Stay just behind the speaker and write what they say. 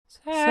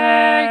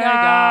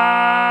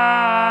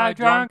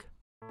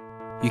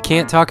You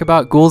can't talk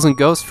about Ghouls and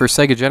Ghosts for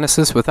Sega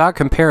Genesis without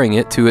comparing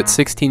it to its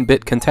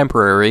 16-bit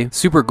contemporary,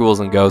 Super Ghouls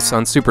and Ghosts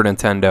on Super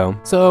Nintendo.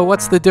 So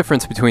what's the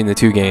difference between the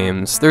two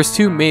games? There's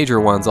two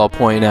major ones I'll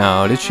point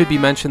out. It should be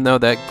mentioned though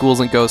that Ghouls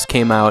and Ghosts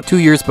came out 2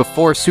 years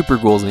before Super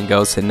Ghouls and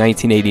Ghosts in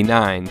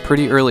 1989,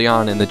 pretty early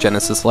on in the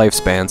Genesis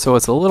lifespan, so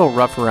it's a little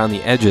rough around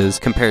the edges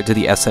compared to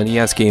the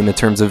SNES game in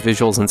terms of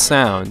visuals and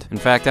sound. In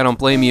fact, I don't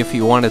blame you if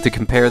you wanted to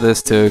compare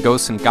this to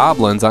Ghosts and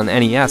Goblins on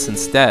NES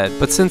instead,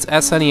 but since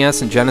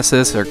SNES and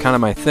Genesis are kind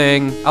of my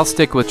thing, I'll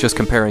stick with just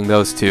comparing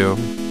those two.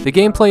 The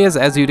gameplay is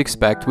as you'd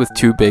expect with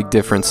two big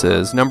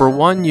differences. Number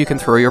one, you can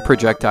throw your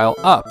projectile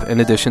up in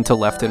addition to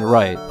left and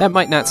right. That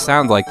might not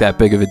sound like that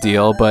big of a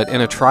deal, but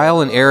in a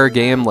trial and error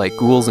game like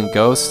Ghouls and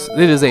Ghosts,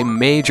 it is a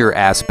major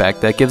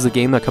aspect that gives the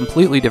game a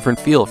completely different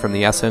feel from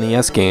the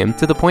SNES game,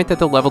 to the point that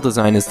the level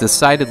design is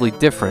decidedly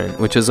different,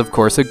 which is of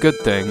course a good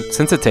thing,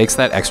 since it takes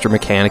that extra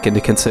mechanic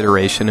into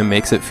consideration and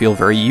makes it feel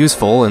very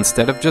useful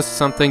instead of just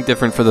something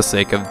different for the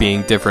sake of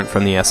being different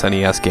from the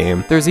SNES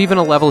game. There's even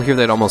a level here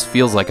that almost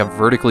feels like a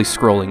vertically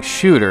scrolling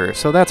shooter,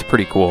 so that's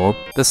pretty cool.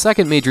 The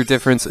second major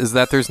difference is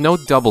that there's no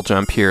double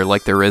jump here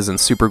like there is in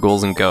Super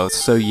Ghouls and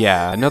Ghosts, so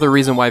yeah, another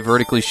reason why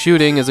vertically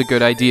shooting is a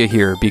good idea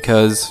here,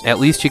 because at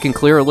least you can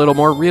clear a little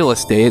more real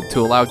estate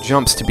to allow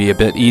jumps to be a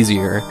bit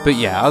easier. But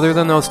yeah, other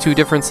than those two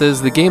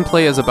differences, the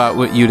gameplay is about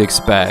what you'd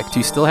expect.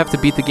 You still have to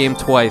beat the game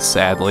twice,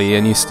 sadly,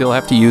 and you still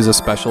have to use a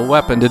special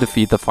weapon to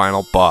defeat the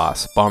final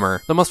boss.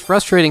 Bummer. The most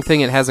frustrating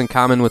thing it has in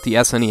common with the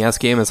SNES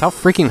game is how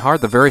freaking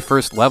hard the very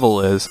first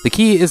level is. The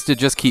key is to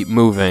just keep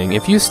moving.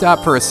 If you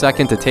stop for a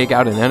second to take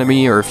out an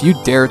enemy, or if you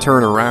dare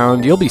turn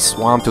around, you'll be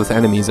swamped with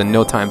enemies in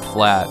no time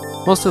flat.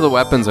 Most of the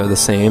weapons are the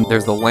same.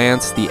 There's the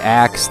lance, the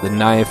axe, the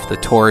knife, the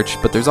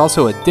torch, but there's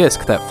also a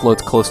disc that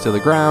floats close to the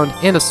ground,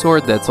 and a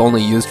sword that's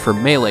only used for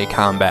melee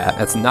combat.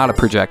 That's not a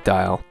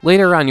projectile.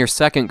 Later on your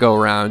second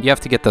go-round, you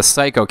have to get the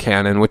Psycho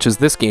Cannon, which is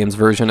this game's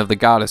version of the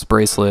Goddess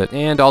Bracelet,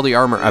 and all the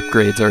armor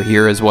upgrades are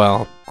here as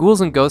well.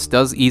 Ghouls and Ghosts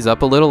does ease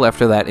up a little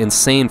after that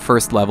insane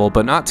first level,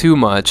 but not too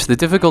much. The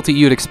difficulty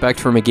you'd expect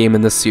from a game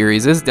in this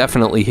series is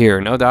definitely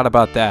here, no doubt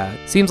about that.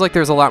 Seems like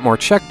there's a lot more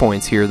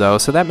checkpoints here though,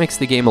 so that makes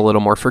the game a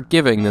little more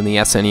forgiving than the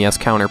SNES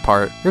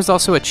counterpart. There's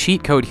also a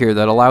cheat code here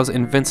that allows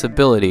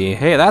invincibility.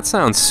 Hey, that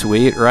sounds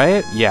sweet,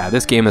 right? Yeah,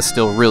 this game is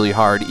still really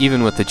hard,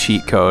 even with the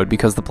cheat code,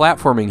 because the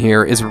platforming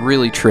here is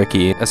really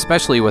tricky,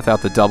 especially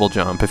without the double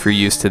jump if you're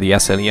used to the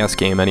SNES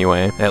game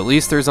anyway. At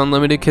least there's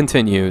unlimited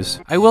continues.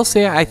 I will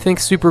say I think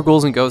Super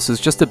Ghouls and Ghosts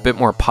is just a bit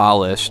more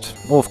polished.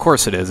 Well, of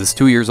course it is, it's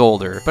 2 years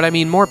older, but I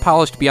mean more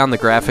polished beyond the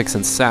graphics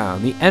and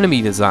sound. The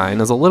enemy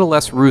design is a little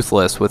less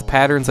ruthless, with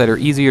patterns that are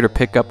easier to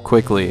pick up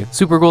quickly.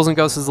 Super Ghouls and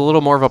Ghosts is a little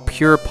more of a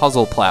pure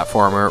puzzle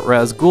platformer,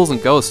 whereas Ghouls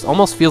and Ghosts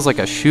almost feels like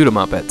a shoot 'em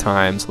up at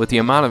times, with the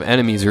amount of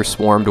enemies you're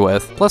swarmed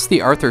with. Plus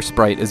the Arthur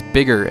sprite is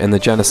bigger in the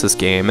Genesis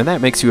game, and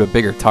that makes you a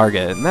bigger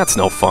target, and that's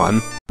no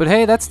fun. But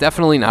hey, that's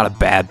definitely not a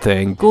bad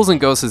thing. Ghouls and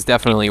Ghosts is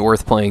definitely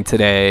worth playing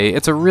today.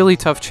 It's a really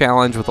tough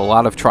challenge with a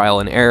lot of trial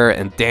and error,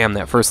 and damn,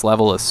 that first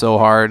level is so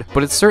hard.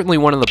 But it's certainly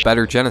one of the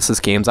better Genesis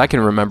games I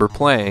can remember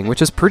playing,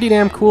 which is pretty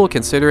damn cool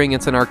considering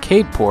it's an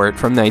arcade port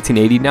from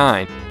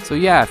 1989. So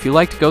yeah, if you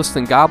liked Ghosts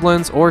and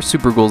Goblins or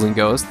Super Ghouls and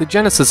Ghosts, the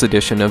Genesis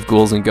edition of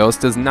Ghouls and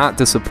Ghosts does not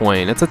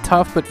disappoint. It's a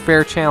tough but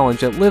fair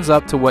challenge that lives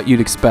up to what you'd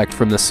expect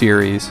from the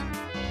series.